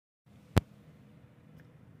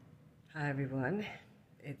Hi everyone.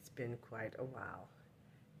 It's been quite a while.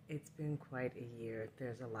 It's been quite a year.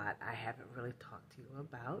 There's a lot I haven't really talked to you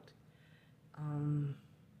about.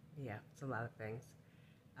 Yeah, it's a lot of things.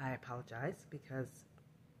 I apologize because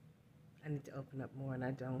I need to open up more and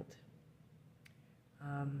I don't.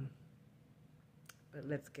 But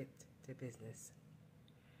let's get to business.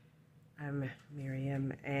 I'm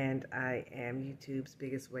Miriam and I am YouTube's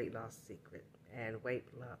biggest weight loss secret. And weight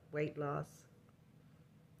loss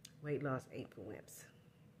ain't for wimps.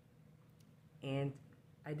 And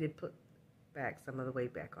I did put back some of the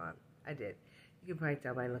weight back on. I did. You can probably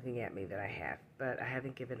tell by looking at me that I have, but I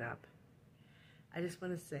haven't given up. I just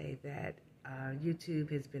want to say that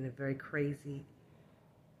YouTube has been a very crazy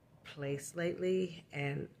place lately,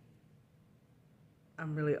 and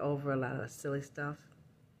I'm really over a lot of silly stuff.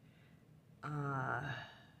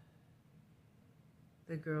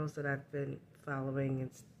 The girls that I've been following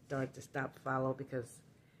and started to stop follow because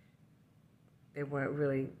they weren't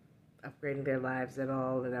really upgrading their lives at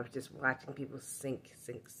all, and I was just watching people sink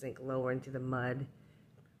lower into the mud,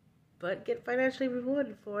 but get financially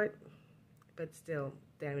rewarded for it, but still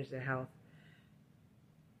damage their health.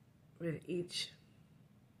 With each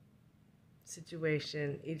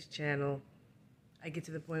situation, each channel, I get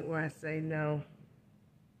to the point where I say, no,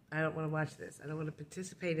 I don't want to watch this. I don't want to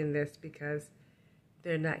participate in this because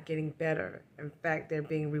they're not getting better. In fact, they're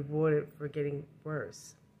being rewarded for getting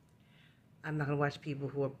worse. I'm not going to watch people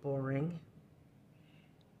who are boring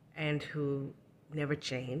and who never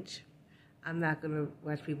change. I'm not going to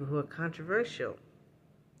watch people who are controversial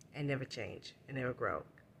and never change and never grow.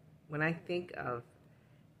 When I think of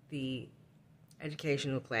the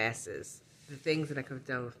educational classes, the things that I could have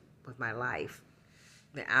done with my life,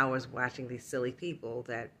 the hours watching these silly people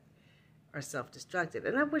that are self-destructive,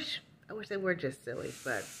 and I wish they were just silly,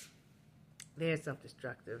 but they're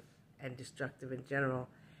self-destructive and destructive in general,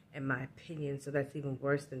 in my opinion, so that's even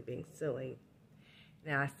worse than being silly.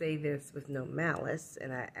 Now, I say this with no malice,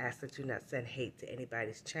 and I ask that you not send hate to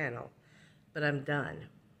anybody's channel, but I'm done.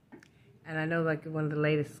 And I know, like, one of the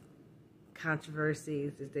latest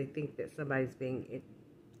controversies is they think that somebody's being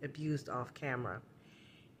abused off camera.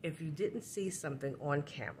 If you didn't see something on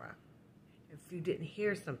camera, if you didn't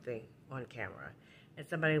hear something on camera, and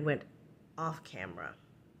somebody went off camera,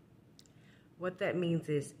 what that means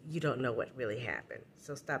is you don't know what really happened.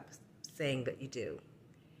 So stop saying that you do.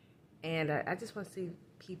 And I just want to see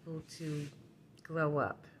people to glow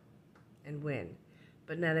up and win.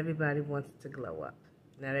 But not everybody wants to glow up.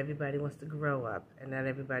 Not everybody wants to grow up. And not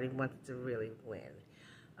everybody wants to really win.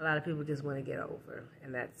 A lot of people just want to get over.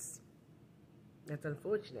 And that's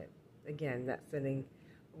unfortunate. Again, not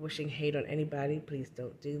wishing hate on anybody. Please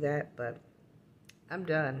don't do that. But I'm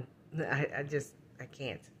done. I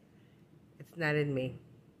can't. It's not in me.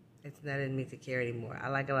 It's not in me to care anymore. I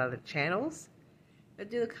like a lot of the channels that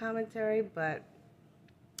do the commentary, but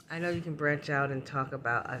I know you can branch out and talk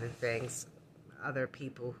about other things, other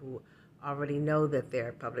people who already know that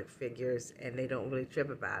they're public figures and they don't really trip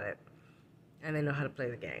about it. And they know how to play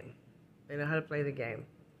the game. They know how to play the game.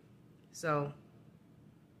 So,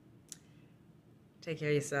 take care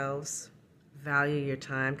of yourselves. Value your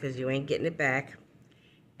time because you ain't getting it back.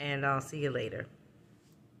 And I'll see you later.